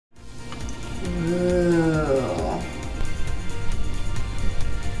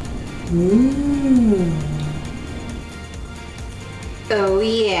Mmm. Oh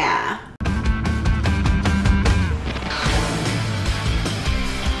yeah.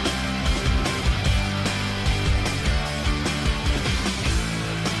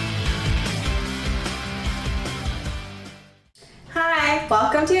 Hi,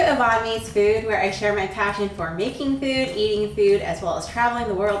 welcome to Yvonne Makes Food, where I share my passion for making food, eating food, as well as traveling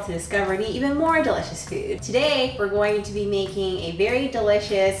the world to discover and eat even more delicious food. Today, we're going to be making a very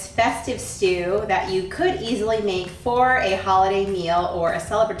delicious festive stew that you could easily make for a holiday meal or a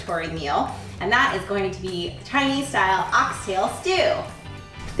celebratory meal, and that is going to be Chinese-style Oxtail Stew.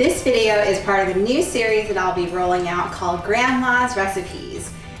 This video is part of a new series that I'll be rolling out called Grandma's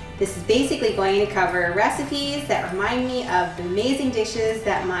Recipes. This is basically going to cover recipes that remind me of the amazing dishes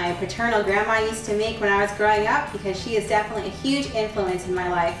that my paternal grandma used to make when I was growing up, because she is definitely a huge influence in my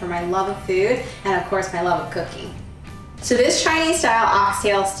life for my love of food and of course my love of cooking. So this Chinese-style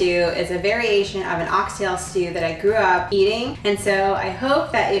oxtail stew is a variation of an oxtail stew that I grew up eating, and so I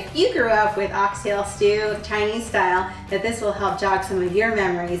hope that if you grew up with oxtail stew, Chinese style, that this will help jog some of your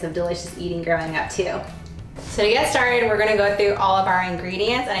memories of delicious eating growing up too. So to get started, we're gonna go through all of our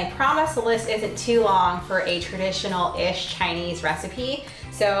ingredients, and I promise the list isn't too long for a traditional-ish Chinese recipe.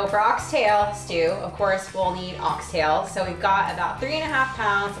 So for oxtail stew, of course, we'll need oxtails. So we've got about 3.5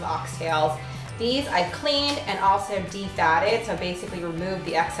 pounds of oxtails. These I've cleaned and also defatted, so basically remove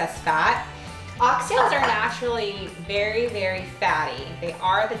the excess fat. Oxtails are naturally very, very fatty. They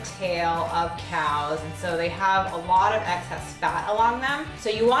are the tail of cows, and so they have a lot of excess fat along them. So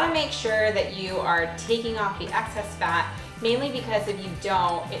you want to make sure that you are taking off the excess fat, mainly because if you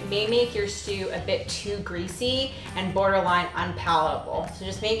don't, it may make your stew a bit too greasy and borderline unpalatable. So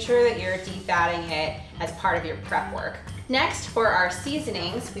just make sure that you're defatting it as part of your prep work. Next, for our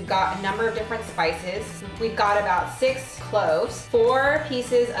seasonings, we've got a number of different spices. We've got about 6 cloves, 4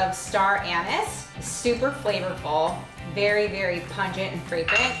 pieces of star anise, super flavorful, very, very pungent and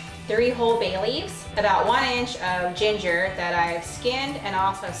fragrant, 3 whole bay leaves, about 1 inch of ginger that I've skinned and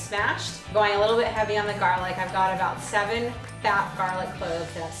also smashed. Going a little bit heavy on the garlic, I've got about 7 fat garlic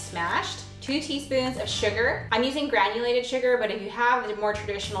cloves that I've smashed. 2 teaspoons of sugar. I'm using granulated sugar, but if you have the more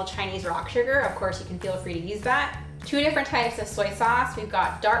traditional Chinese rock sugar, of course you can feel free to use that. 2 different types of soy sauce. We've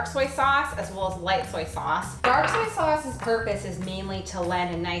got dark soy sauce as well as light soy sauce. Dark soy sauce's purpose is mainly to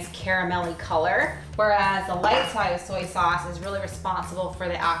lend a nice caramelly color, whereas the light soy sauce is really responsible for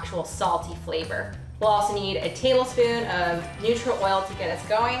the actual salty flavor. We'll also need a tablespoon of neutral oil to get us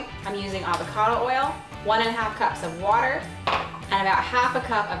going. I'm using avocado oil, 1.5 cups of water, and about 1/2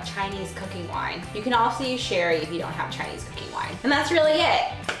 cup of Chinese cooking wine. You can also use sherry if you don't have Chinese cooking wine. And that's really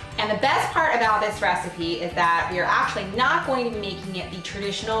it. And the best part about this recipe is that we are actually not going to be making it the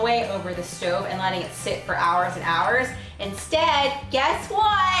traditional way over the stove and letting it sit for hours and hours. Instead, guess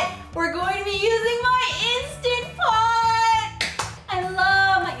what? We're going to be using my Instant Pot! I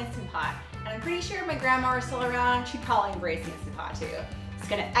love my Instant Pot. And I'm pretty sure if my grandma were still around, she'd probably embrace the Instant Pot too. It's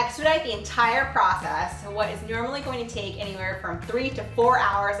gonna expedite the entire process. So what is normally going to take anywhere from 3 to 4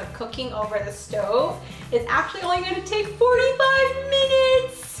 hours of cooking over the stove is actually only going to take 45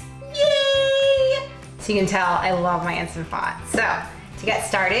 minutes. Yay! So you can tell I love my Instant Pot. So to get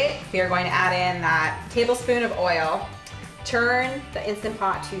started, we are going to add in that tablespoon of oil, turn the Instant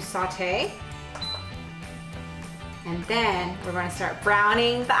Pot to saute, and then we're going to start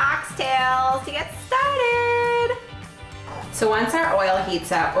browning the oxtails to get started. So once our oil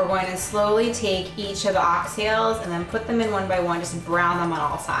heats up, we're going to slowly take each of the oxtails and then put them in one by one, just brown them on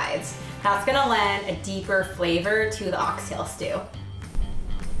all sides. That's going to lend a deeper flavor to the oxtail stew.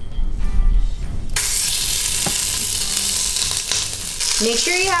 Make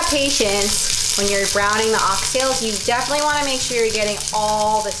sure you have patience when you're browning the oxtails. You definitely want to make sure you're getting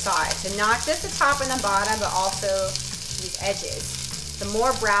all the sides. So not just the top and the bottom, but also these edges. The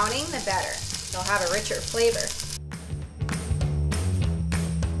more browning, the better. They'll have a richer flavor.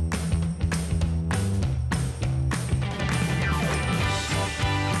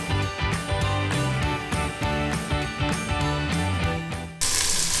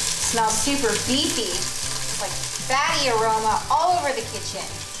 Smells super beefy. It's like fatty aroma all over the kitchen.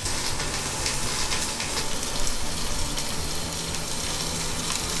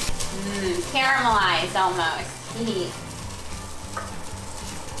 Caramelized almost.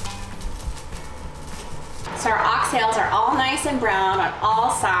 So our oxtails are all nice and brown on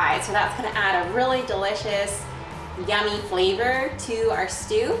all sides, so that's gonna add a really delicious, yummy flavor to our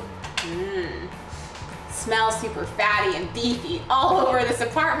stew. Smells super fatty and beefy all over this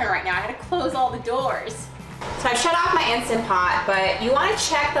apartment right now. I had to close all the doors. So I've shut off my Instant Pot, but you want to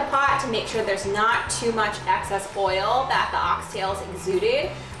check the pot to make sure there's not too much excess oil that the oxtails exuded.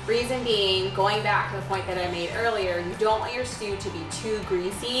 Reason being, going back to the point that I made earlier, you don't want your stew to be too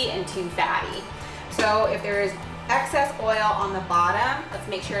greasy and too fatty. So if there is excess oil on the bottom, let's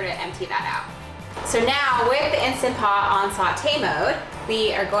make sure to empty that out. So now with the Instant Pot on saute mode,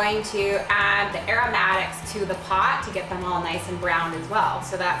 we are going to add the aromatics to the pot to get them all nice and brown as well.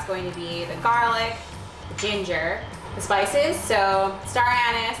 So that's going to be the garlic, the ginger, the spices, so star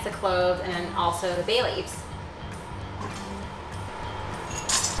anise, the cloves, and then also the bay leaves.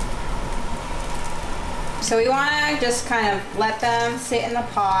 So we want to just kind of let them sit in the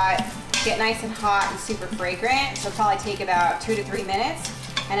pot, get nice and hot and super fragrant. So it'll probably take about 2 to 3 minutes.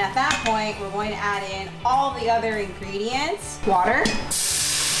 And at that point, we're going to add in all the other ingredients. Water,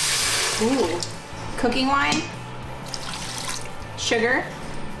 cooking wine, sugar,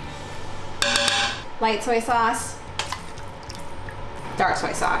 light soy sauce, dark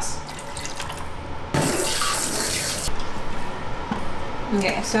soy sauce.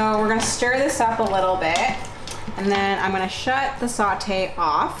 Okay, so we're gonna stir this up a little bit, and then I'm gonna shut the saute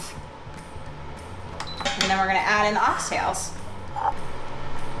off, and then we're gonna add in the oxtails.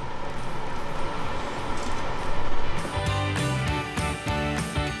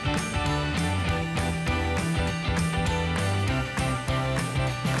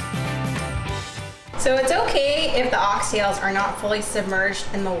 So it's okay if the oxtails are not fully submerged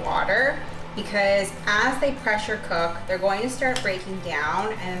in the water, because as they pressure cook, they're going to start breaking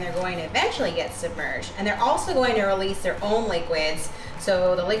down and they're going to eventually get submerged. And they're also going to release their own liquids.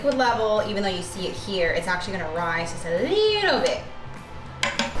 So the liquid level, even though you see it here, it's actually going to rise just a little bit.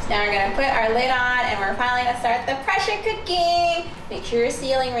 So now we're going to put our lid on and we're finally going to start the pressure cooking. Make sure your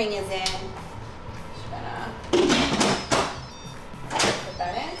sealing ring is in. Just gonna put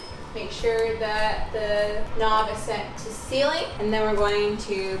that in. Make sure that the knob is set to sealing, and then we're going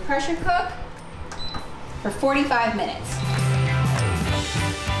to pressure cook for 45 minutes.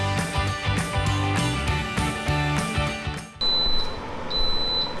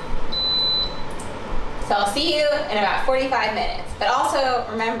 So I'll see you in about 45 minutes. But also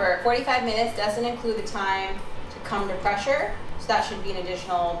remember, 45 minutes doesn't include the time to come to pressure, so that should be an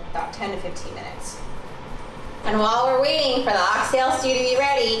additional about 10 to 15 minutes. And while we're waiting for the oxtail stew to be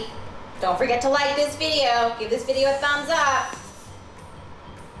ready, don't forget to like this video, give this video a thumbs up.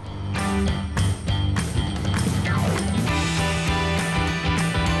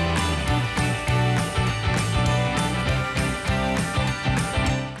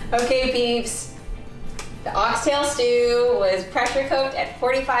 Okay peeps, the oxtail stew was pressure cooked at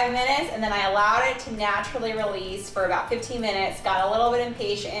 45 minutes, and then I allowed it to naturally release for about 15 minutes, got a little bit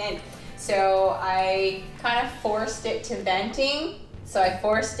impatient, so I kind of forced it to venting. So I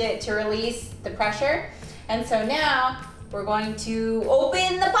forced it to release the pressure. And so now we're going to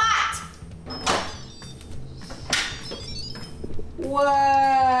open the pot. Whoa.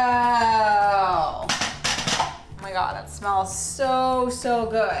 Oh my God, that smells so, so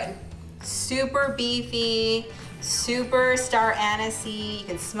good. Super beefy, super star anisey. You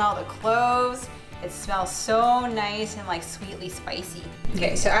can smell the cloves. It smells so nice and like sweetly spicy.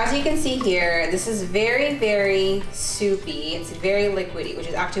 Okay, so as you can see here, this is very, very soupy. It's very liquidy, which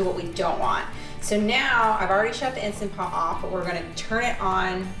is actually what we don't want. So now I've already shut the Instant Pot off, but we're gonna turn it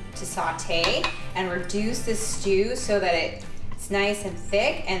on to saute and reduce this stew so that it's nice and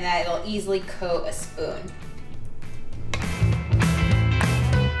thick and that it'll easily coat a spoon.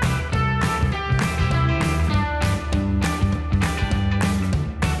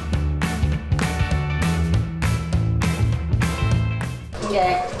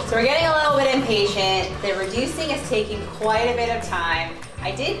 Okay, so we're getting a little bit impatient. The reducing is taking quite a bit of time.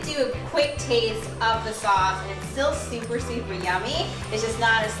 I did do a quick taste of the sauce and it's still super, super yummy. It's just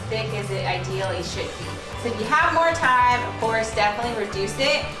not as thick as it ideally should be. So if you have more time, of course, definitely reduce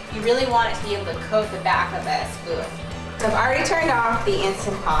it. You really want it to be able to coat the back of that spoon. So I've already turned off the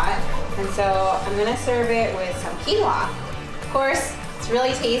Instant Pot, and so I'm gonna serve it with some quinoa. Of course, it's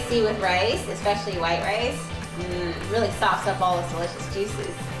really tasty with rice, especially white rice. Really softs up all those delicious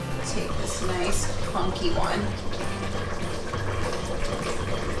juices. Take this nice funky one.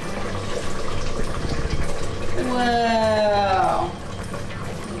 Whoa!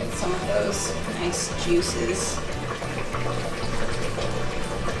 Get some of those nice juices.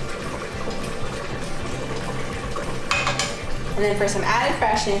 And then for some added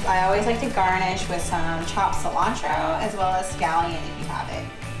freshness, I always like to garnish with some chopped cilantro as well as scallion if you have it.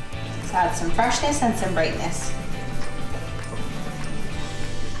 So add some freshness and some brightness.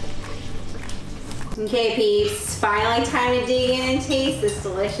 Okay peeps, finally time to dig in and taste this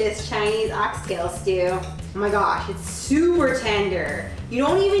delicious Chinese oxtail stew. Oh my gosh, it's super tender. You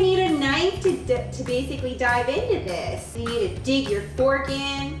don't even need a knife to basically dive into this. You need to dig your fork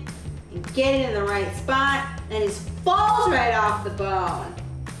in and get it in the right spot, and it just falls right off the bone.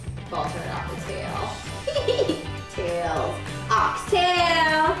 Falls right off the tail. Tails.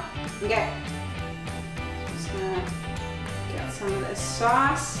 Oxtail. Okay. Just gonna get some of this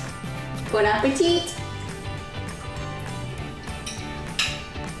sauce. Bon appetit.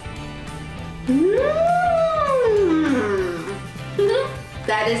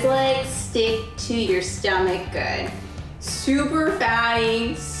 That is like stick to your stomach good. Super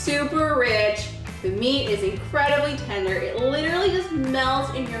fatty, super rich. The meat is incredibly tender. It literally just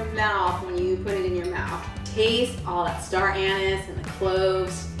melts in your mouth when you put it in your mouth. Taste all that star anise and the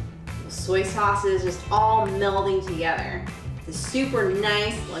cloves, the soy sauces just all melding together. It's a super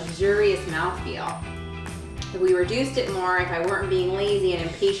nice, luxurious mouthfeel. If we reduced it more, if I weren't being lazy and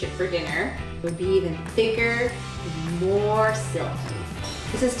impatient for dinner, it would be even thicker and more silky.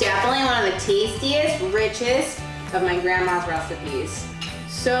 This is definitely one of the tastiest, richest of my grandma's recipes.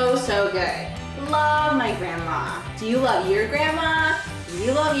 So, so good. Love my grandma. Do you love your grandma? If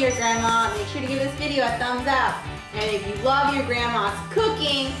you love your grandma, make sure to give this video a thumbs up. And if you love your grandma's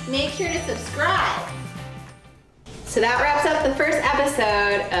cooking, make sure to subscribe. So that wraps up the first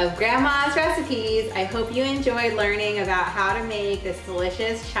episode of Grandma's Recipes. I hope you enjoyed learning about how to make this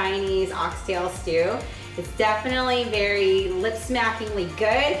delicious Chinese oxtail stew. It's definitely very lip-smackingly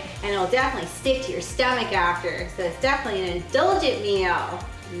good, and it'll definitely stick to your stomach after. So it's definitely an indulgent meal.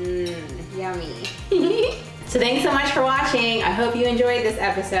 Yummy. So thanks so much for watching. I hope you enjoyed this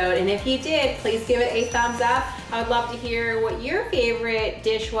episode, and if you did, please give it a thumbs up. I would love to hear what your favorite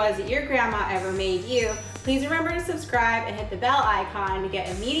dish was that your grandma ever made you. Please remember to subscribe and hit the bell icon to get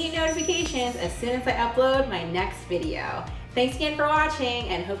immediate notifications as soon as I upload my next video. Thanks again for watching,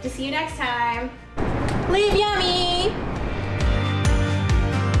 and hope to see you next time. Live yummy!